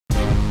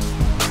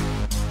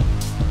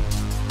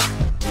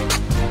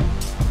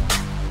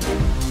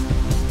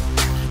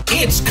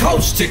It's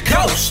Coast to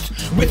Coast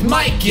with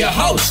Mike, your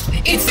host.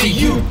 It's the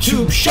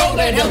YouTube show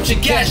that helps you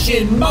cash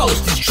in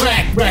most. His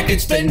track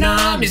record's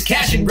phenom, his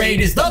cashing rate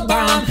is the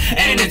bomb,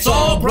 and it's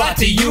all brought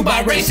to you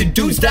by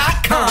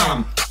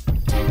RacingDudes.com.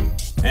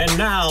 And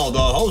now, the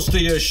host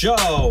of your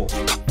show,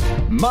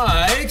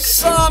 Mike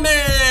Somich.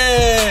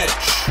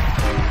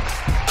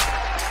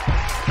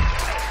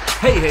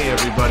 Hey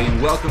everybody, and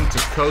welcome to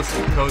Coast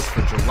to Coast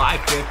for July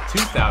 5th,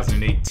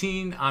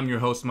 2018. I'm your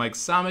host, Mike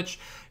Somich.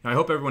 Now, I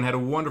hope everyone had a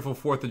wonderful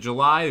 4th of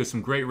July. There was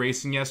some great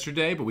racing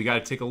yesterday, but we got to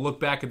take a look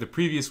back at the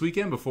previous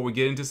weekend before we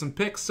get into some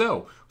picks.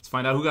 So, let's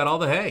find out who got all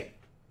the hay.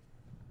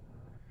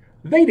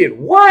 They did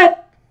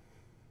what?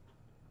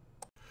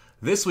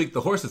 This week,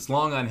 the horse that's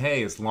long on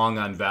hay is long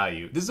on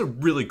value. This is a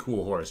really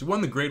cool horse. He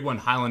won the Grade 1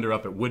 Highlander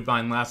up at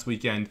Woodbine last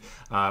weekend.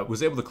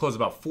 Was able to close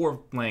about 4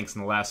 lengths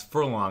in the last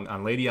furlong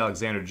on Lady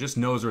Alexander, just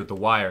nose her at the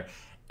wire,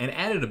 and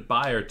added a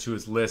buyer to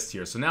his list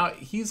here. So now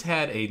he's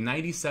had a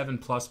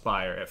 97-plus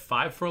buyer at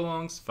 5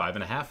 furlongs,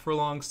 5.5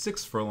 furlongs,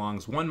 6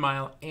 furlongs, 1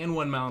 mile, and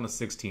 1 mile and a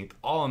 16th,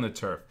 all on the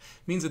turf.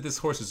 It means that this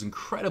horse is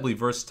incredibly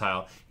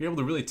versatile. You're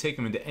able to really take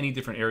him into any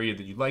different area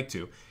that you'd like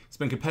to. He's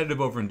been competitive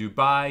over in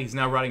Dubai. He's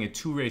now riding a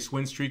 2-race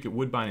win streak at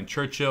Woodbine and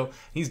Churchill.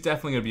 He's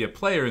definitely going to be a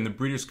player in the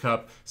Breeders'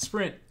 Cup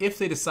Sprint if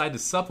they decide to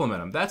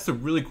supplement him. That's the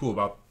really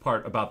cool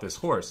part about this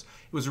horse.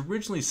 It was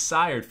originally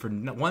sired for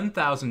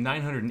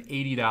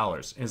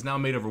 $1,980 and is now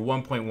made over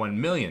 $1.1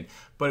 million,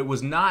 but it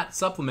was not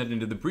supplemented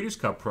into the Breeders'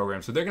 Cup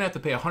program, so they're going to have to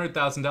pay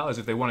 $100,000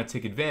 if they want to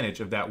take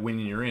advantage of that win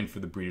you're in for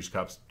the Breeders'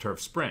 Cup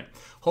Turf Sprint.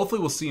 Hopefully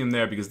we'll see him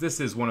there because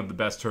this is one of the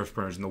best turf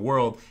sprinters in the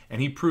world,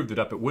 and he proved it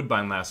up at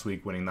Woodbine last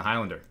week winning the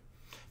Highlander.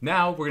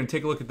 Now, we're going to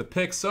take a look at the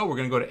picks, so we're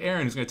going to go to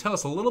Aaron, who's going to tell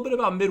us a little bit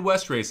about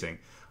Midwest racing.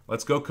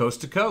 Let's go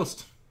coast to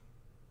coast.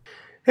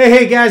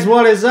 Hey guys,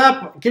 what is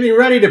up? Getting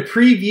ready to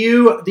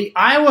preview the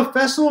Iowa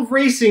Festival of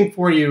Racing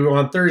for you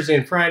on Thursday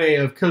and Friday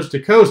of Coast to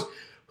Coast.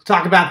 We'll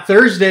talk about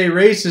Thursday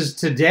races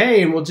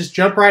today, and we'll just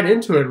jump right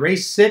into it.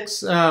 Race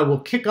 6 will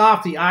kick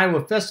off the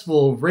Iowa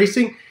Festival of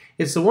Racing.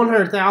 It's the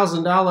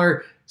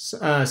 $100,000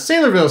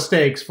 Saylorville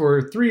Stakes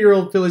for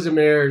 3-year-old fillies and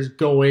mares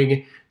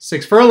going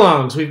 6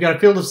 furlongs. We've got a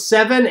field of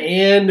 7,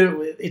 and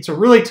it's a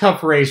really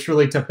tough race,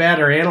 really to bet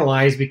or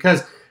analyze,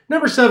 because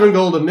number 7,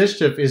 Golden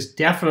Mischief, is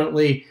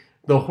definitely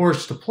the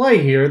horse to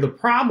play here. The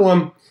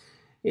problem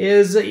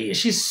is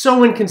she's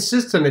so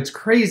inconsistent. It's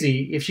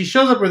crazy. If she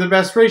shows up with her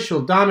best race,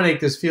 she'll dominate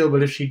this field,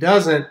 but if she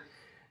doesn't,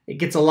 it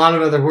gets a lot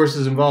of other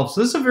horses involved. So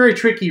this is a very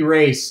tricky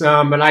race,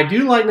 but I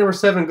do like number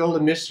 7,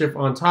 Golden Mischief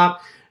on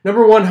top.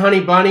 Number 1,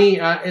 Honey Bunny,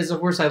 is a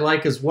horse I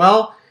like as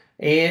well,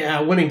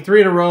 and winning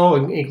 3 in a row,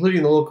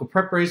 including the local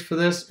prep race for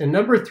this. And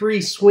number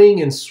 3,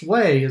 Swing and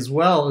Sway, as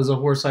well, is a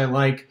horse I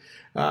like,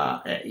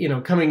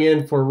 coming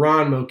in for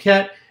Ron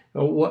Moquette.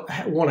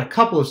 Won a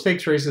couple of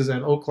stakes races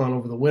at Oaklawn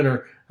over the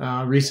winter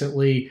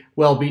recently,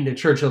 well beaten at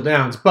Churchill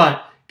Downs,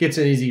 but gets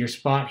an easier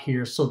spot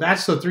here. So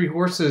that's the 3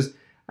 horses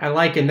I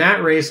like in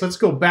that race. Let's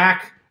go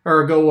back,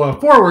 or go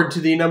forward to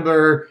the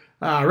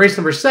race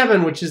number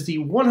 7, which is the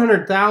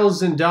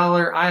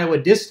 $100,000 Iowa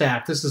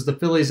Distaff. This is the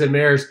fillies and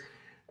mares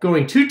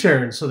going 2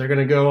 turns, so they're going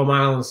to go 1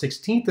 mile and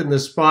 16th in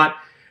this spot.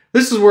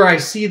 This is where I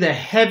see the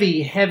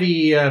heavy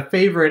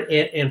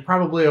favorite and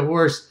probably a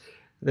horse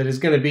that is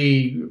going to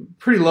be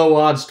pretty low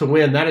odds to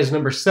win. That is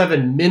number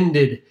 7,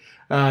 Minded.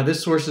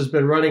 This horse has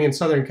been running in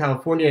Southern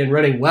California and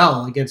running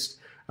well against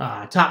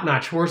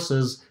top-notch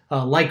horses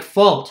like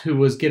Fault, who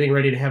was getting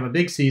ready to have a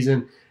big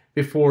season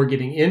before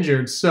getting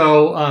injured.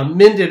 So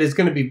Minded is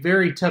going to be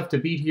very tough to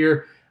beat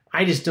here.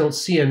 I just don't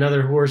see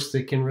another horse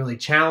that can really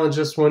challenge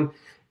this one.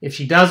 If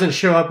she doesn't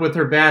show up with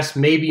her best,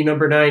 maybe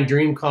number 9,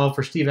 Dream Call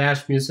for Steve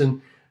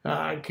Asmussen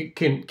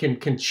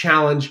can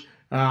challenge.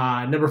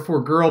 Number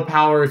 4, Girl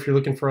Power, if you're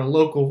looking for a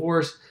local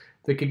horse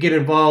that could get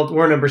involved,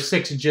 or number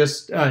 6,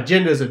 just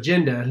Agenda's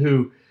Agenda,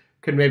 who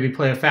could maybe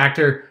play a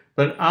factor.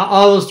 But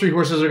all those 3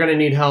 horses are going to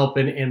need help,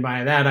 and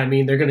by that I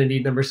mean they're going to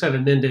need number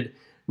 7, Minded,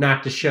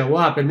 not to show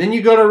up. And then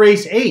you go to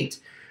race 8,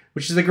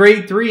 which is the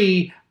Grade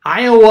 3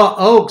 Iowa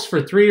Oaks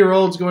for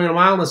 3-year-olds going 1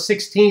 mile and a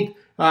 16th.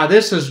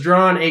 This has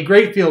drawn a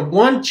great field.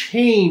 One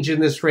change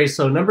in this race,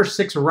 so number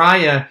 6,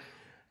 Raya,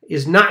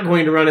 is not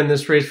going to run in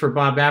this race for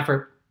Bob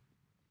Baffert.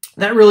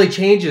 That really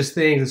changes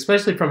things,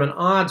 especially from an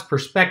odds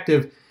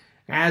perspective,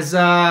 as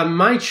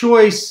my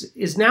choice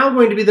is now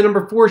going to be the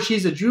number 4,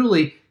 She's a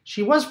Julie.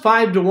 She was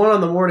 5-1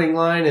 on the morning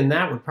line, and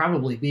that would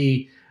probably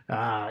be,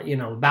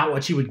 about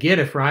what you would get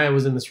if Raya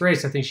was in this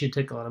race. I think she'd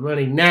take a lot of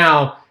money.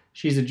 Now,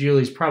 She's a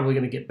Julie's probably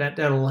going to get bet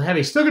down a little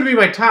heavy. Still going to be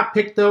my top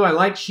pick, though. I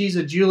like She's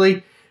a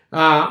Julie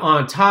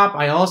on top.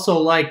 I also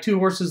like 2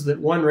 horses that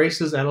won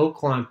races at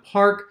Oaklawn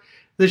Park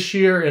this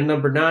year, and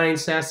number 9,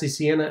 Sassy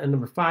Sienna, and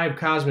number 5,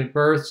 Cosmic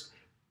Burst.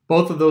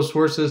 Both of those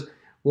horses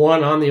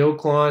won on the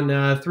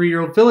Oaklawn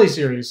 3-year-old filly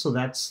series, so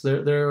that's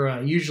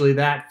they're usually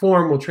that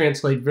form will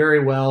translate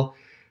very well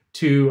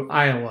to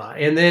Iowa.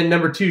 And then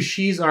number 2,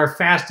 She's Our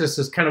Fastest,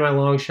 is kind of my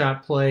long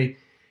shot play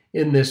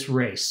in this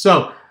race.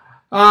 So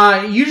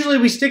Usually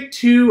we stick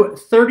to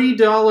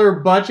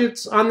 $30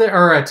 budgets on the,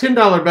 or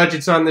 $10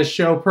 budgets on this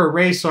show per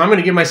race. So I'm going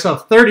to give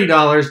myself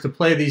 $30 to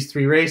play these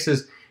 3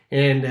 races.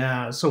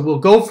 And so we'll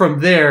go from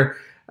there.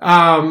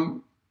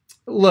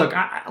 Look,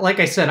 like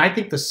I said, I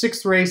think the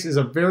 6th race is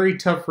a very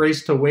tough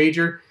race to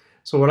wager.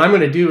 So what I'm going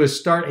to do is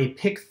start a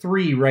pick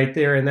 3 right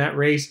there in that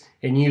race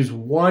and use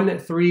 1,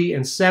 3,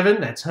 and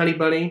 7. That's Honey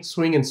Bunny,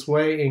 Swing and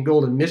Sway, and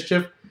Golden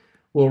Mischief.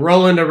 We'll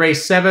roll into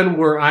race 7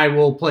 where I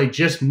will play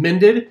Just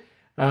Mended,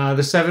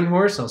 the 7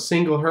 horse. I'll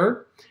single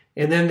her.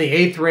 And then the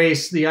 8th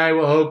race, the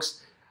Iowa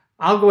Oaks,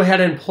 I'll go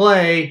ahead and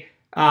play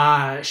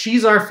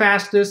She's Our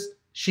Fastest,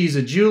 She's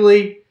a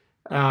Julie,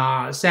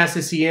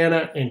 Sassy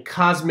Sienna, and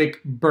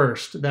Cosmic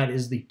Burst. That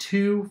is the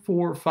 2,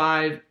 4,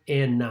 5,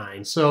 and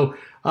 9. So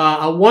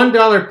a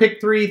 $1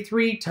 pick 3,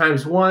 3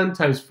 times 1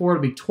 times 4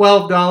 will be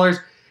 $12.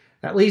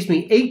 That leaves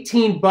me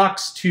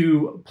 $18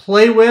 to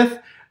play with.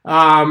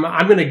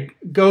 I'm going to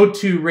go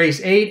to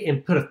race 8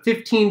 and put a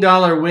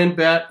 $15 win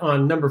bet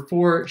on number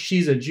 4,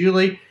 She's a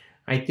Julie.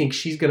 I think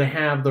she's going to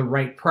have the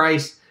right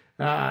price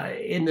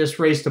in this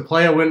race to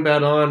play a win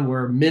bet on,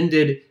 where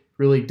Mended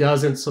really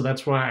doesn't, so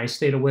that's why I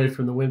stayed away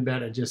from the win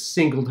bet and just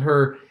singled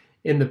her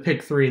in the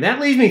pick 3. That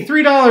leaves me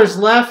 $3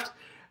 left.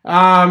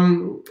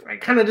 I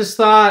kind of just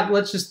thought,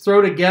 let's just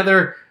throw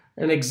together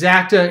an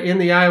exacta in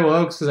the Iowa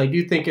Oaks because I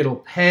do think it'll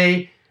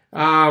pay.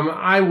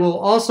 I will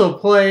also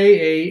play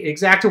a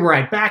exacta where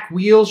I back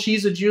wheel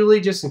She's a Julie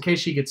just in case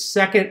she gets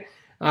second.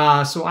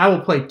 So I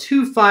will play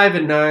 2, 5,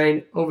 and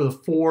 9 over the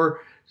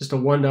 4, just a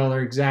 $1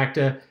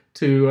 exacta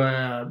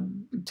to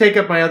take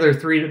up my other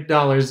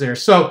 $3 there.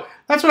 So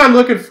that's what I'm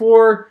looking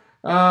for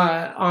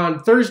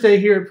on Thursday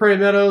here at Prairie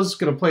Meadows.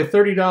 Going to play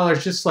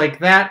 $30 just like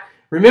that.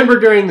 Remember,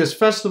 during this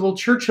festival,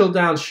 Churchill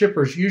Downs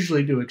shippers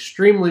usually do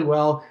extremely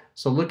well,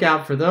 so look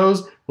out for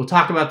those. We'll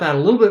talk about that a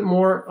little bit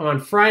more on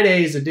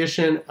Friday's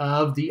edition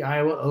of the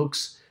Iowa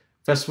Oaks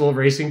Festival of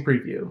Racing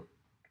Preview.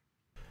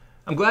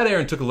 I'm glad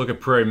Aaron took a look at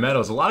Prairie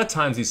Meadows. A lot of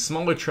times these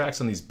smaller tracks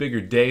on these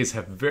bigger days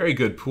have very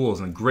good pools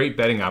and great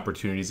betting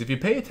opportunities. If you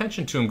pay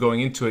attention to them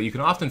going into it, you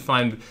can often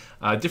find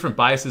different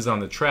biases on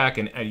the track.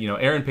 And you know,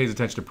 Aaron pays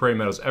attention to Prairie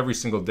Meadows every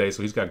single day,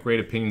 so he's got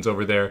great opinions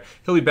over there.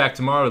 He'll be back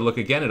tomorrow to look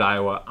again at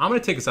Iowa. I'm going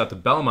to take us out to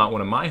Belmont,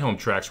 one of my home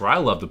tracks where I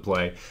love to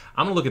play.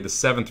 I'm going to look at the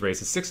 7th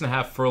race. It's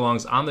 6.5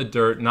 furlongs on the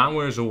dirt.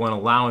 Non-winners will win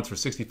allowance for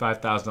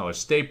 $65,000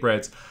 state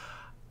breds.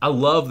 I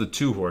love the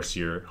 2 horse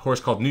here. A horse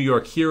called New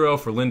York Hero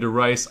for Linda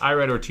Rice.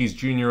 Irad Ortiz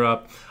Jr.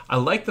 up. I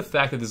like the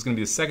fact that this is going to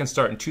be the second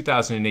start in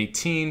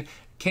 2018.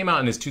 Came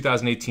out in his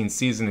 2018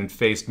 season and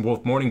faced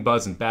both Morning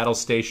Buzz and Battle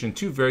Station,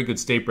 2 very good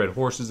state-bred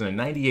horses, and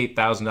a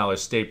 $98,000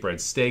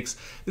 state-bred stakes.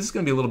 This is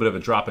going to be a little bit of a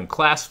drop in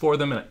class for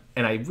them,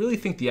 and I really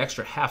think the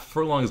extra half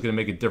furlong is going to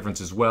make a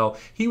difference as well.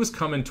 He was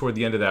coming toward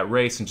the end of that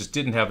race and just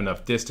didn't have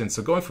enough distance,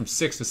 so going from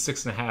 6 to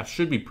 6.5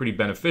 should be pretty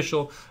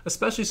beneficial,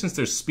 especially since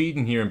there's speed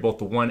in here in both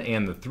the 1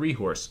 and the 3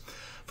 horse.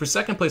 For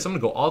second place, I'm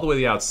going to go all the way to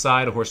the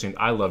outside, a horse named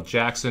I Love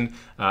Jackson.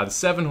 The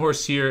 7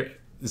 horse here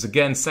is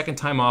again second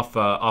time off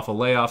a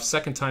layoff,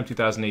 second time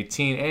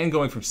 2018, and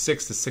going from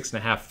 6 to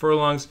 6.5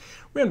 furlongs.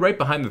 Ran right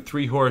behind the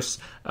 3 horse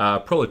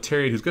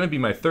Proletariat, who's going to be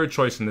my 3rd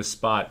choice in this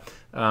spot.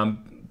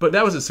 But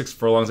that was at 6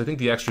 furlongs. I think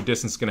the extra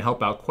distance is going to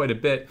help out quite a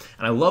bit.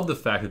 And I love the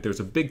fact that there's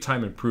a big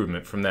time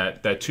improvement from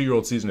that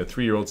 2-year-old season to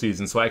 3-year-old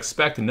season. So I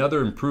expect another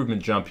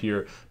improvement jump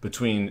here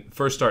between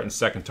first start and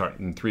second start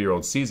in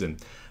 3-year-old season.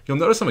 You'll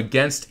notice I'm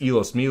against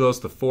Elos Milos,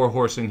 the 4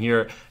 horse in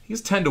here.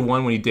 He's 10-1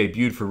 when he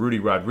debuted for Rudy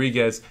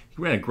Rodriguez.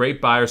 He ran a great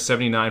Beyer,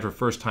 79 for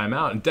first time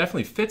out, and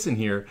definitely fits in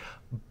here.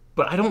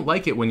 But I don't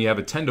like it when you have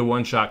a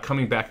 10-1 shot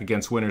coming back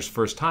against winners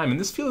first time. And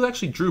this field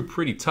actually drew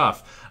pretty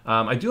tough.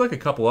 I do like a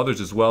couple others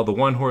as well. The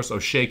 1 horse,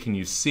 O'Shea Can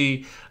You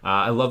See?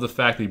 I love the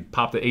fact that he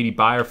popped the 80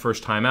 Beyer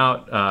first time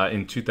out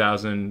in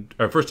 2000,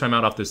 or first time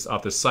out off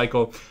this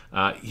cycle.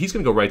 He's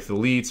going to go right to the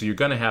lead, so you're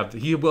going to have,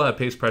 he will have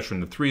pace pressure in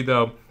the 3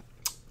 though.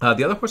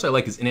 The other horse I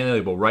like is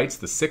Inalienable Rights,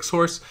 the 6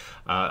 horse.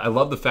 I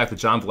love the fact that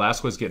John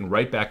Velasquez is getting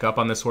right back up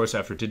on this horse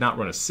after it did not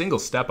run a single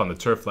step on the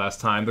turf last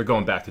time. They're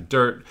going back to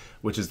dirt,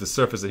 which is the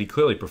surface that he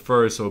clearly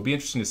prefers, so it'll be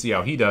interesting to see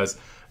how he does.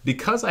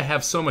 Because I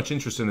have so much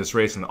interest in this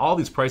race and all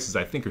these prices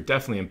I think are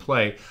definitely in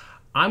play,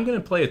 I'm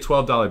going to play a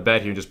 $12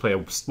 bet here and just play a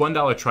 $1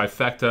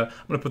 trifecta.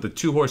 I'm going to put the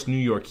 2 horse New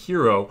York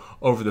Hero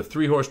over the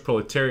 3 horse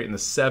Proletariat and the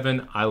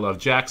 7 I Love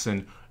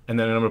Jackson. And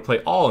then I'm going to play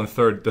all in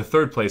the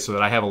third place so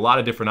that I have a lot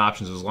of different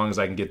options as long as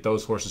I can get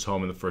those horses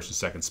home in the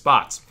 1st and 2nd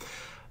spots.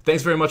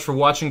 Thanks very much for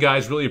watching,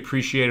 guys. Really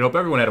appreciate it. Hope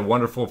everyone had a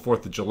wonderful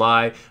 4th of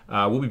July.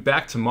 We'll be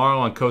back tomorrow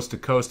on Coast to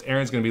Coast.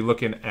 Aaron's going to be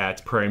looking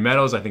at Prairie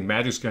Meadows. I think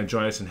Magic's going to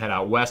join us and head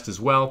out west as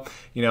well.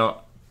 You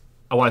know,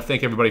 I want to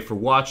thank everybody for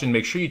watching.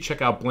 Make sure you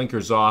check out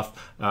Blinkers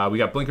Off. We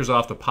got Blinkers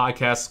Off, the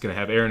podcast. It's going to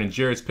have Aaron and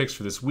Jared's picks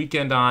for this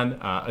weekend on.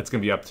 It's going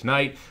to be up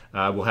tonight.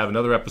 We'll have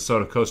another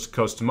episode of Coast to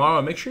Coast tomorrow.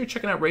 And make sure you're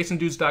checking out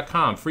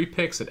RacingDudes.com. Free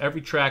picks at every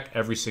track,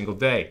 every single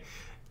day.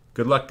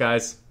 Good luck,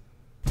 guys.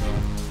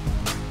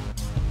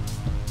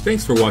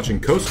 Thanks for watching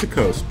Coast to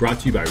Coast,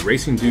 brought to you by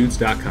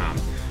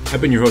RacingDudes.com.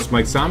 I've been your host,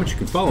 Mike Somich. You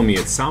can follow me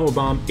at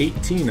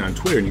SamaBomb18 on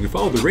Twitter, and you can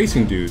follow the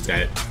Racing Dudes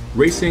at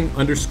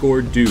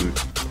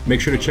 @racing_dudes. Make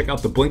sure to check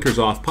out the Blinkers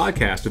Off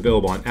podcast,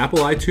 available on Apple,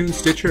 iTunes,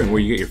 Stitcher, and where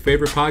you get your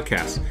favorite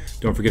podcasts.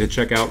 Don't forget to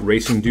check out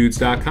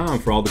racingdudes.com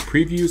for all the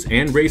previews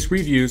and race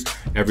reviews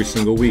every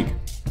single week.